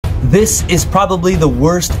This is probably the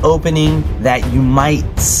worst opening that you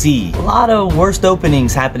might see. A lot of worst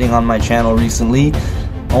openings happening on my channel recently,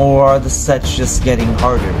 or are the sets just getting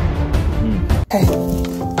harder? Okay.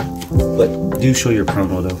 But do show your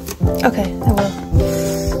promo though. Okay, I will.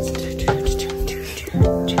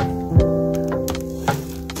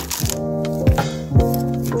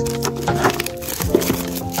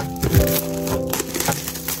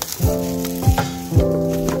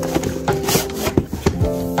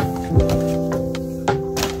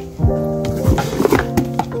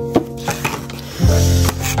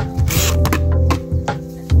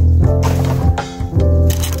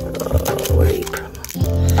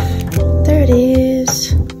 There it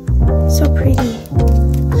is. So pretty.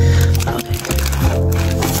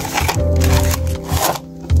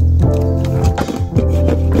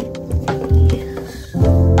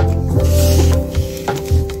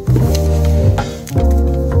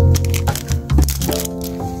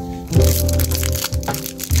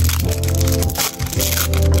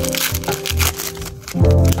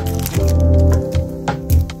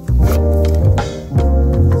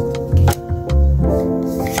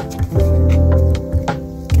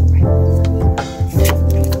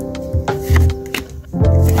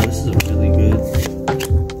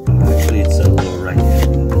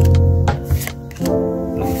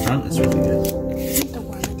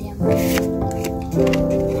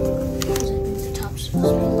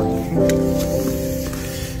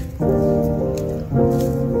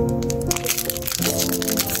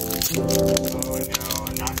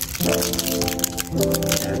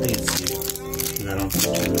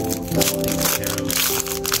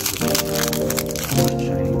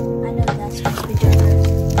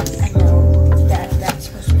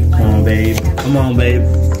 Come on, babe.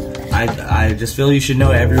 I just feel you should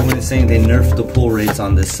know everyone is saying they nerfed the pull rates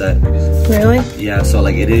on this set. Really? Yeah, so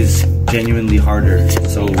like it is genuinely harder.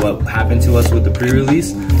 So what happened to us with the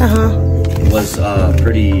pre-release was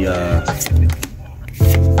pretty I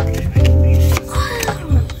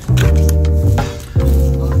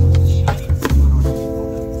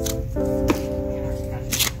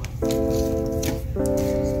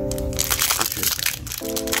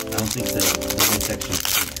don't think the one section.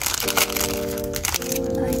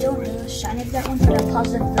 I don't know. Shiny that one, but I'm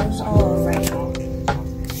positive those all are right.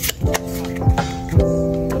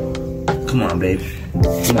 Come on, babe.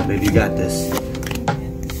 Come on, babe. You got this.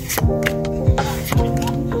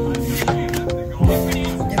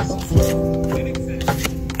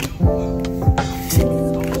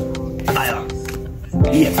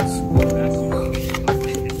 Yes.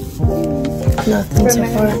 Nothing so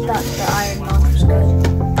far. Remember that the Iron Moth was good.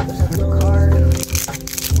 It was a blue card.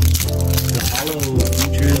 The hollow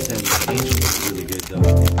features and angel is really good though.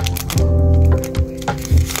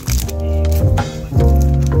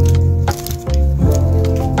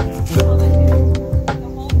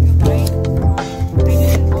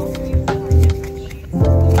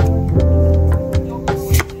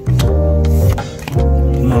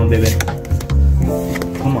 Come on, baby.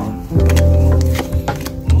 Come on.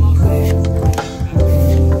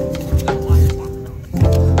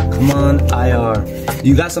 Come on, IR.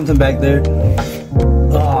 You got something back there?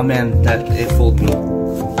 Oh man, it fooled me.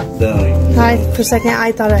 For a second,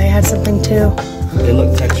 I thought I had something too. It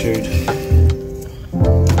looked textured.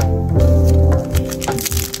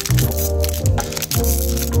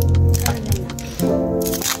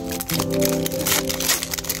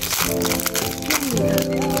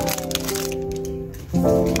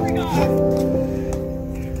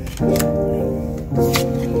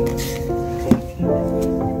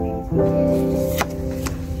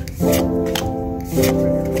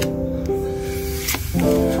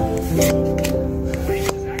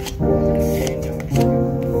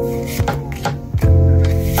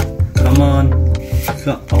 Come on.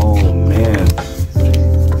 Oh man.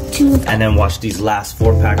 And then watch these last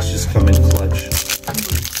 4 packs just come in clutch.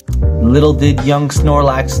 Little did young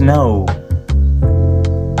Snorlax know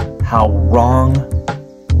how wrong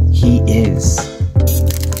he is.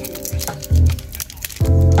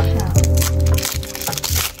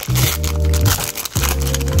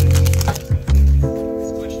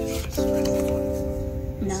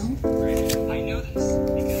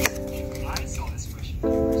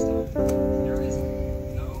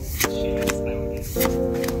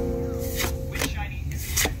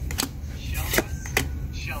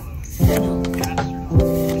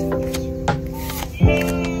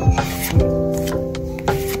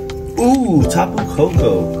 Ooh, Tapu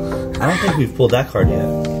Koko. I don't think we've pulled that card yet.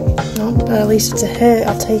 No, but at least it's a hit.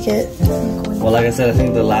 I'll take it. Well, like I said, I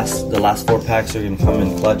think the last 4 packs are gonna come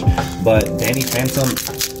in clutch. But Danny Phantom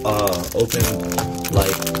opened like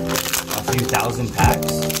a few thousand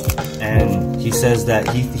packs. and he says that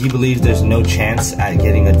he believes there's no chance at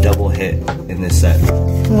getting a double hit in this set.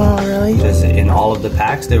 Wow, really? Because in all of the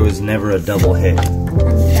packs, there was never a double hit.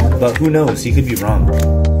 But who knows? He could be wrong.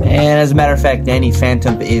 And as a matter of fact, Danny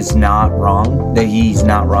Phantom is not wrong. He's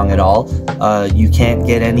not wrong at all. You can't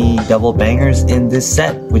get any double bangers in this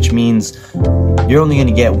set, which means you're only going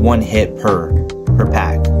to get one hit per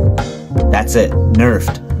pack. That's it.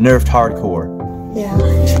 Nerfed hardcore. Yeah.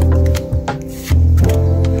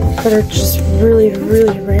 But they're just really,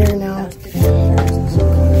 really rare now.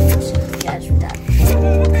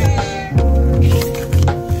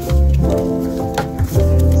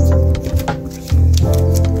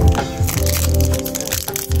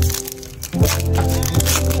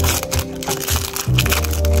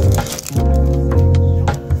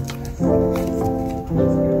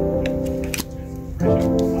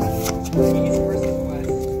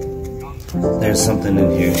 There's something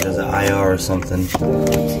in here. There's an IR or something.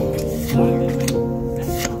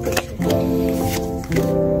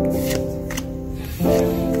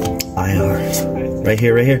 IR. Right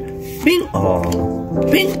here, right here. Bing! Oh.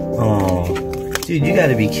 Bing! Oh. Dude, you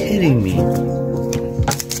gotta be kidding me.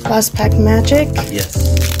 Last pack magic?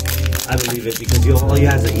 Yes. I believe it because all you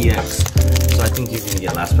have is an EX. So I think you're gonna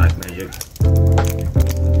get last pack magic.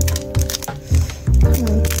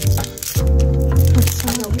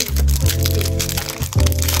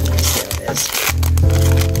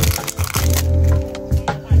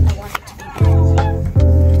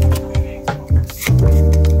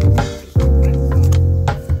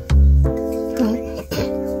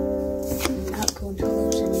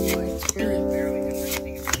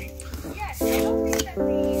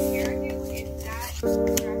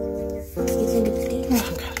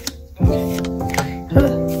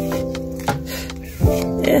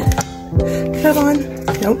 Come on.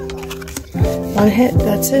 Nope. One hit,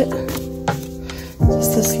 that's it.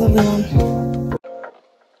 Just this lovely one.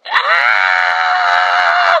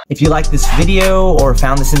 If you like this video or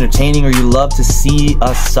found this entertaining or you love to see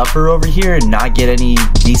us suffer over here and not get any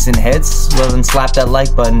decent hits, well then slap that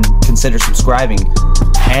like button, consider subscribing.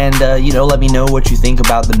 And you know, let me know what you think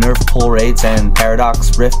about the nerf pull rates and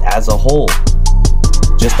Paradox Rift as a whole.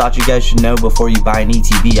 Just thought you guys should know before you buy an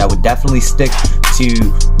ETB. I would definitely stick to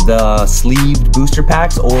the sleeved booster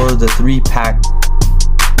packs or the 3-pack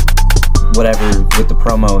whatever with the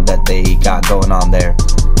promo that they got going on there.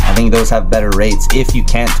 I think those have better rates if you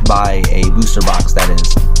can't buy a booster box, that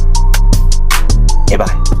is. Okay,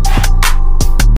 bye.